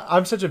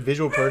I'm such a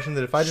visual person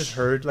that if I just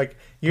heard like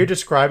you're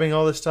describing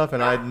all this stuff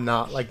and I'm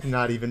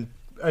not even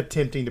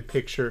attempting to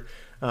picture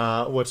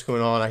what's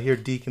going on. I hear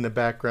Deke in the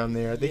background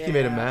there. I think you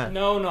made him mad.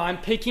 No, I'm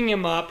picking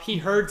him up. He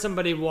heard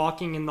somebody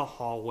walking in the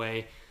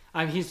hallway.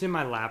 He's in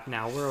my lap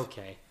now. We're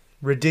okay.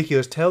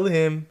 Ridiculous. Tell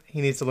him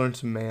he needs to learn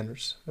some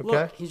manners. Okay.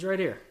 Look, he's right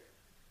here.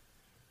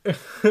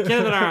 Kenneth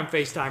and I are on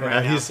FaceTime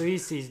right now, he's- so he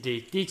sees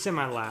Deke. Deke's in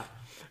my lap.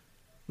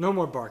 No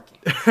more barking.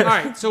 All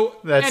right, so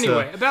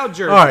anyway, about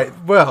Jersey. All right.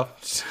 Well,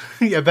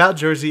 about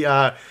Jersey.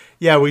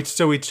 We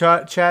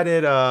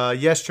chatted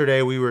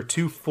yesterday. We were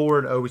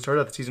 2-4-0. We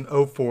started out the season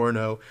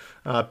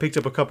 0-4-0. Picked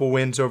up a couple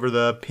wins over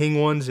the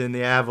Penguins and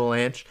the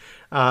Avalanche.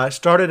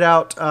 Started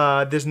out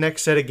this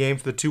next set of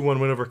games with a 2-1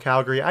 win over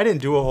Calgary. I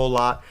didn't do a whole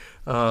lot.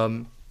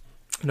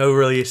 No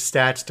really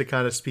stats to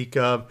kind of speak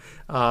of.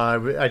 I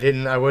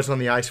wasn't on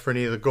the ice for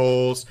any of the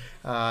goals.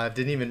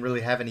 Didn't even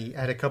really have any.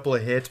 Had a couple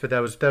of hits, but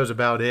that was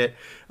about it.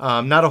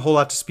 Not a whole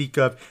lot to speak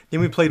of. Then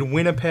we played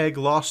Winnipeg,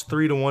 lost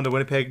 3-1 to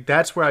Winnipeg.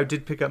 That's where I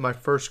did pick up my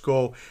first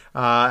goal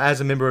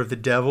as a member of the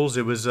Devils.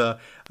 It was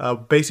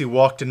basically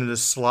walked into the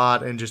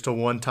slot and just a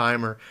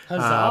one-timer.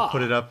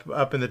 Put it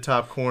up in the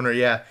top corner.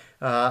 Yeah.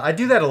 I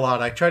do that a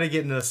lot. I try to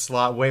get into the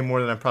slot way more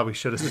than I probably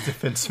should as a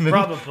defenseman.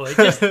 Probably,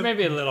 just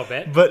maybe a little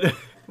bit. But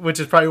which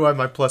is probably why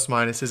my plus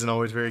minus isn't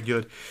always very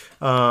good.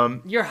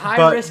 You're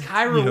high risk,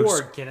 high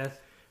reward, Kenneth.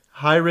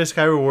 High risk,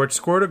 high reward.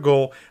 Scored a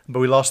goal, but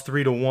we lost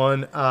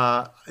 3-1.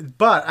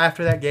 But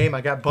after that game,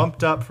 I got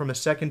bumped up from a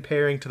second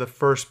pairing to the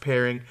first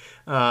pairing.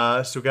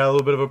 So got a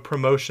little bit of a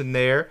promotion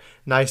there.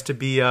 Nice to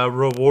be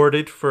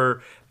rewarded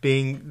for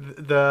being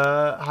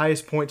the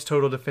highest points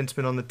total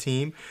defenseman on the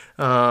team.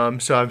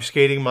 So I'm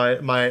skating.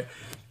 My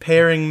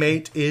pairing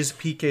mate is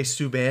PK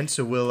Subban,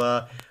 so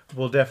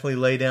we'll definitely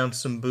lay down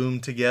some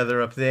boom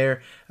together up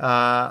there.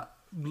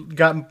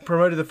 Got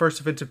promoted to the first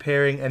defensive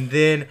pairing, and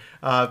then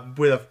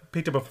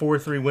picked up a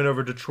 4-3 win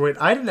over Detroit.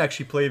 I didn't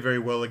actually play very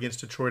well against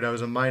Detroit. I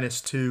was a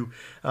 -2.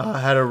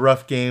 Had a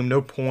rough game,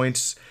 no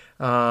points.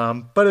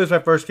 But it was my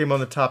first game on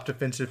the top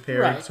defensive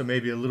pairing, Right. So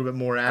maybe a little bit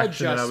more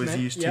action than I was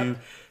Adjustment, used yep. to.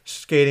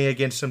 Skating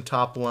against some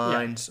top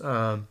lines.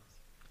 A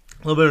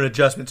little bit of an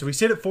adjustment. So we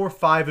sit at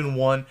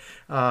 4-5-1.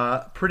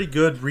 Pretty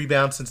good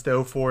rebound since the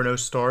 0-4-0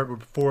 start. We're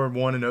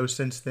 4-1-0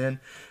 since then.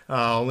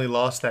 Only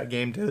lost that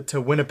game to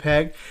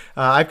Winnipeg.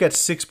 I've got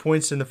 6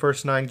 points in the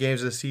first 9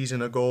 games of the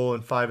season, a goal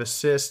and 5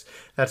 assists.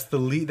 That's the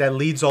lead. That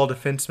leads all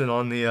defensemen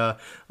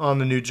on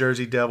the New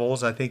Jersey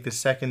Devils. I think the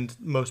second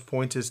most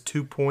points is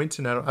 2 points,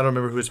 and I don't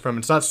remember who it's from.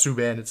 It's not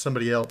Subban. It's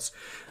somebody else.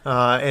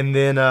 And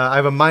then I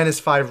have a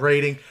 -5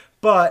 rating.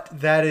 But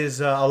that is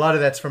a lot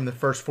of that's from the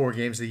first 4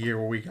 games of the year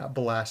where we got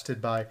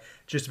blasted by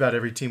just about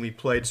every team we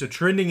played. So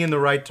trending in the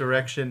right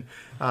direction,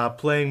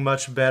 playing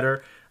much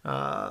better,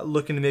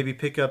 looking to maybe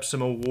pick up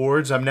some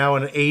awards. I'm now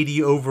an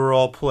 80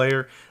 overall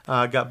player.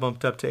 Got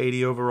bumped up to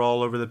 80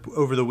 overall over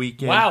the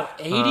weekend. Wow,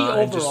 80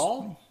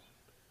 overall?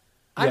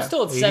 I'm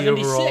still at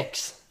 76.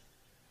 Overall.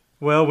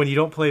 Well, when you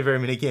don't play very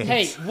many games.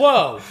 Hey,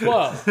 whoa.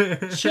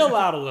 Chill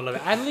out a little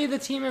bit. I lead the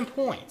team in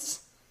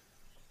points.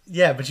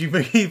 Yeah, but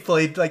you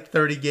played like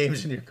 30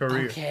 games in your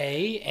career.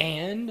 Okay,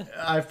 and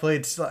I've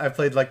played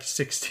like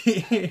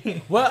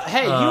 60. well,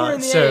 hey, you were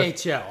in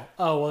the AHL.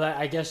 Oh, well,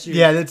 I guess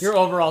your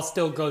overall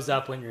still goes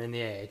up when you're in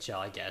the AHL,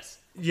 I guess.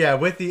 Yeah,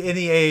 in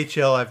the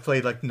AHL, I've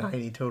played like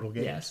 90 total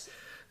games. Yes.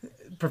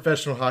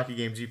 Professional hockey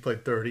games, you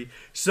played 30.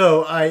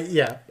 So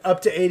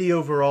up to 80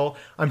 overall.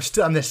 I'm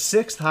the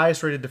 6th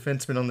highest rated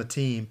defenseman on the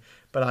team,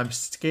 but I'm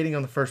skating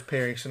on the first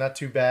pairing, so not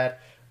too bad.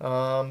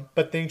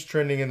 But things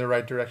trending in the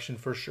right direction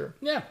for sure.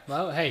 Yeah,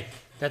 well, hey,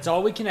 that's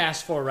all we can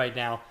ask for right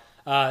now.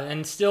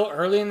 And still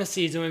early in the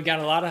season, we've got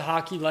a lot of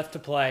hockey left to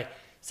play.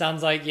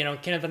 Sounds like,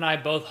 Kenneth and I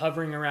both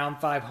hovering around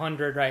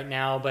 500 right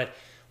now, but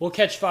we'll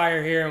catch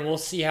fire here and we'll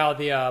see how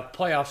the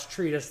playoffs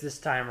treat us this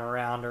time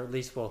around, or at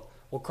least we'll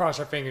cross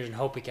our fingers and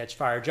hope we catch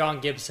fire. John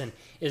Gibson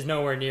is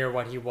nowhere near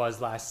what he was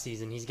last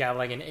season. He's got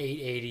like an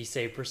 880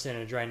 save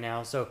percentage right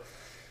now, so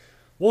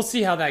we'll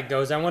see how that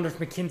goes. I wonder if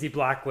Mackenzie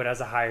Blackwood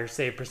has a higher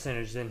save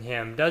percentage than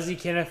him. Does he,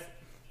 Kenneth?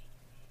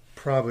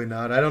 Probably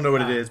not. I don't know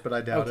what it is, but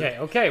I doubt it.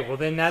 Okay. Well,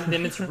 then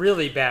it's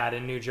really bad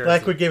in New Jersey.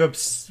 Blackwood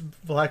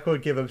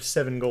gave up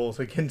 7 goals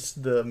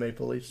against the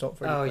Maple Leafs. Don't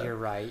forget. Oh, that. you're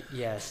right.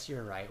 Yes,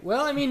 you're right.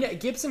 Well, I mean,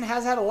 Gibson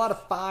has had a lot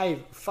of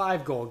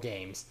five goal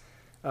games.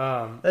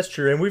 That's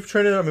true, and we've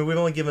trended. I mean, we've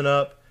only given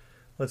up.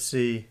 Let's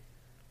see,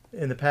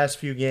 in the past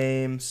few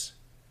games,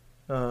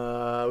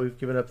 we've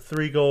given up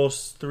 3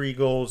 goals,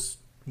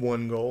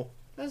 1 goal.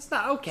 That's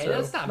not okay. So,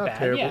 that's not bad.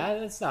 terrible. Yeah,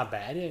 that's not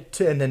bad.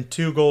 And then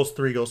 2 goals,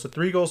 3 goals. So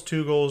 3 goals,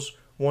 2 goals,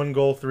 1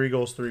 goal, 3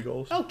 goals, 3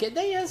 goals. Okay,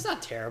 that's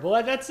not terrible.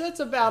 That's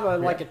about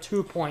like a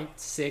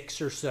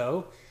 2.6 or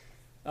so.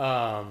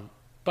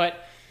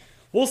 But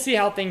we'll see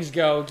how things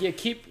go.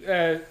 Keep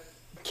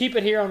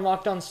it here on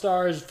Locked On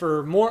Stars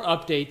for more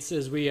updates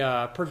as we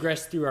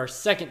progress through our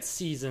second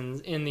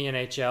season in the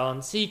NHL.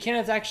 And see,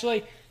 Kenneth's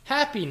actually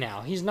happy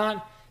now. He's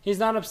not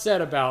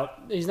upset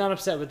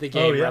with the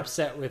game. Oh, yeah. Or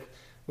upset with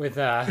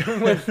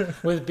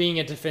with being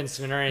a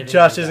defenseman or anything.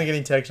 Josh like isn't that.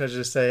 getting texts. I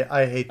just say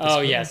I hate this.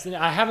 Oh game. yes,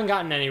 I haven't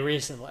gotten any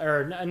recently,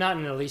 or not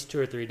in at least 2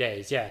 or 3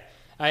 days. Yeah,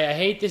 I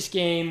hate this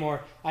game,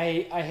 or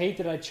I hate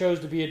that I chose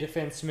to be a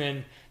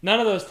defenseman. None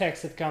of those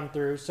texts have come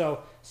through,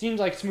 so seems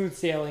like smooth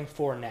sailing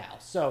for now.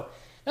 So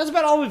that's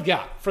about all we've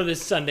got for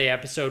this Sunday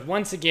episode.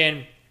 Once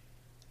again,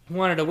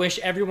 wanted to wish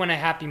everyone a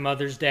happy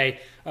Mother's Day,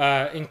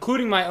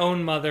 including my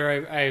own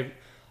mother.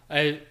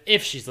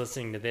 If she's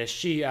listening to this,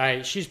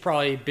 she's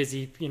probably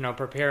busy,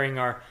 preparing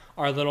our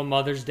little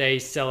Mother's Day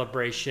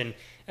celebration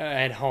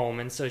at home,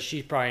 and so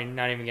she's probably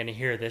not even going to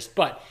hear this.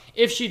 But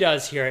if she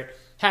does hear it,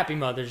 happy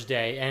Mother's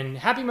Day, and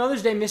happy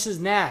Mother's Day,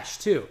 Mrs. Nash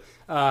too.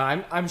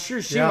 I'm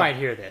sure she might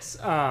hear this.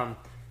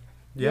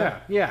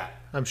 Yeah.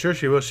 I'm sure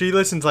she will. She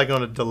listens like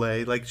on a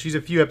delay. Like she's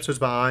a few episodes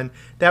behind.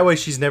 That way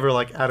she's never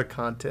like out of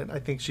content. I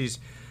think she's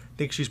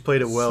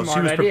played it well. Smart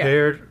she was idea.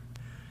 prepared.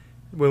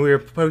 When we were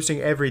posting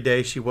every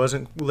day, she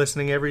wasn't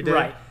listening every day.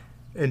 Right.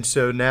 And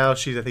so now I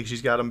think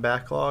she's got them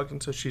backlogged,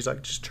 and so she's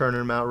like just turning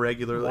them out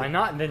regularly. Why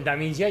not? Then that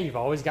means, you've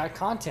always got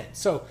content.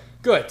 So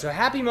good. So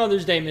happy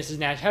Mother's Day, Mrs.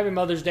 Nash. Happy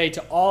Mother's Day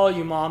to all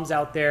you moms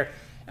out there.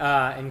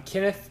 And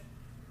Kenneth,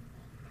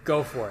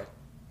 go for it.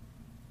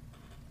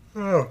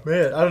 Oh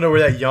man, I don't know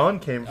where that yawn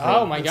came from.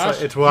 Oh my gosh.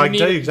 It's I can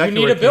tell you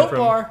exactly you where need it a came Built from.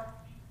 Bar.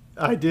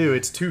 I do.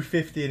 It's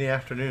 2:50 in the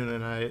afternoon,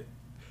 and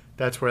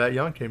that's where that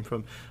yawn came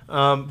from.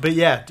 But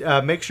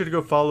yeah, make sure to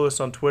go follow us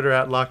on Twitter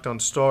at Locked On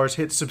Stars.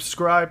 Hit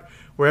subscribe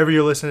wherever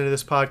you're listening to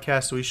this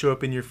podcast, so we show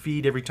up in your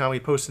feed every time we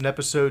post an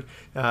episode.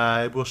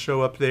 It will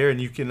show up there,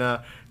 and you can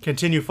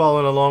continue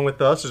following along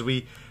with us as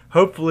we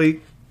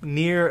hopefully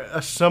near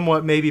a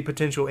somewhat maybe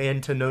potential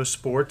end to no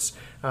sports,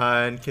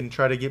 and can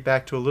try to get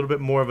back to a little bit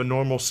more of a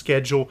normal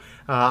schedule.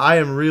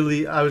 I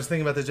was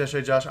thinking about this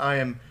yesterday, Josh. I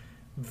am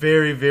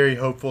very, very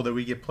hopeful that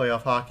we get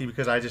playoff hockey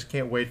because I just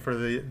can't wait for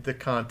the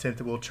content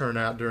that will turn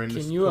out during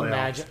this. Can you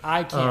imagine?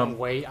 I can't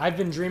wait. I've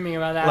been dreaming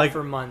about that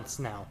for months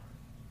now.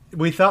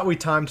 We thought we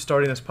timed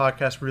starting this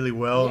podcast really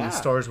well, and the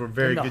Stars were a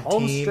very in the good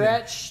home team.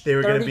 Stretch, they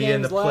were going to be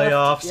in the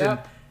playoffs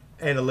Yep.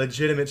 and a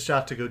legitimate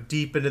shot to go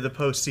deep into the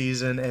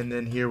postseason, and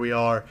then here we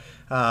are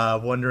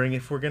wondering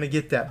if we're going to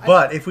get that.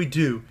 But if we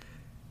do,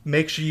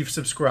 make sure you've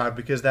subscribed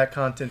because that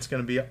content's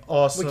going to be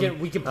awesome.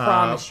 We can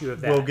promise you of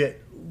that.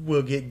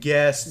 We'll get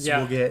guests. Yeah.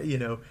 We'll get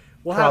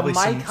We'll probably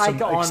have Mike some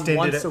Heika on extended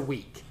once a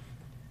week.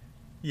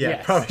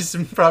 Yeah, Yes.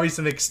 probably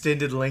some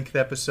extended length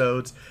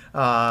episodes,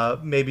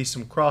 maybe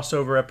some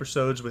crossover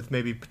episodes with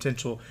maybe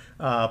potential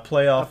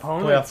playoff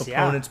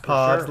opponents for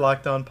pods, sure.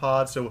 Locked On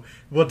pods. So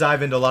we'll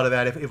dive into a lot of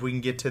that if we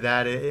can get to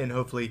that and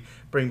hopefully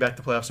bring back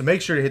the playoffs. So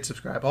make sure to hit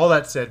subscribe. All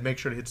that said, make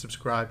sure to hit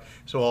subscribe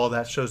so all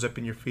that shows up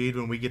in your feed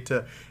when we get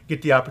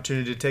the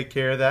opportunity to take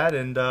care of that.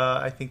 And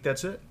I think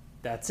that's it.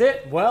 That's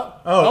it. Well,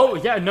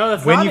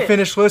 that's when not you it.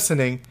 finish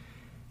listening,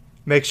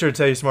 make sure to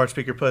tell your smart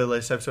speaker play the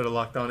latest episode of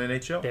Locked On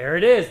NHL. There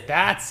it is.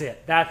 That's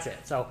it.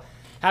 So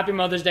happy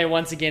Mother's Day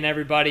once again,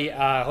 everybody.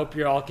 Hope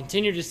you all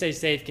continue to stay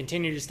safe,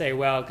 continue to stay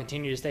well,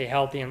 continue to stay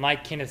healthy. And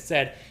like Kenneth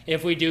said,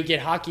 if we do get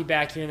hockey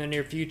back here in the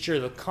near future,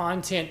 the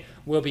content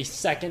will be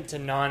second to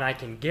none. I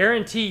can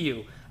guarantee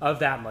you of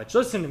that much.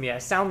 Listen to me. I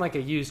sound like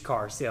a used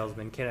car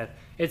salesman, Kenneth.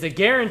 It's a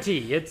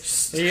guarantee. It's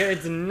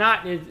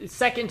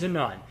second to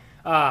none.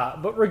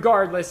 But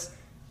regardless,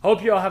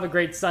 hope you all have a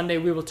great Sunday.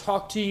 We will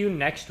talk to you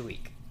next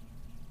week.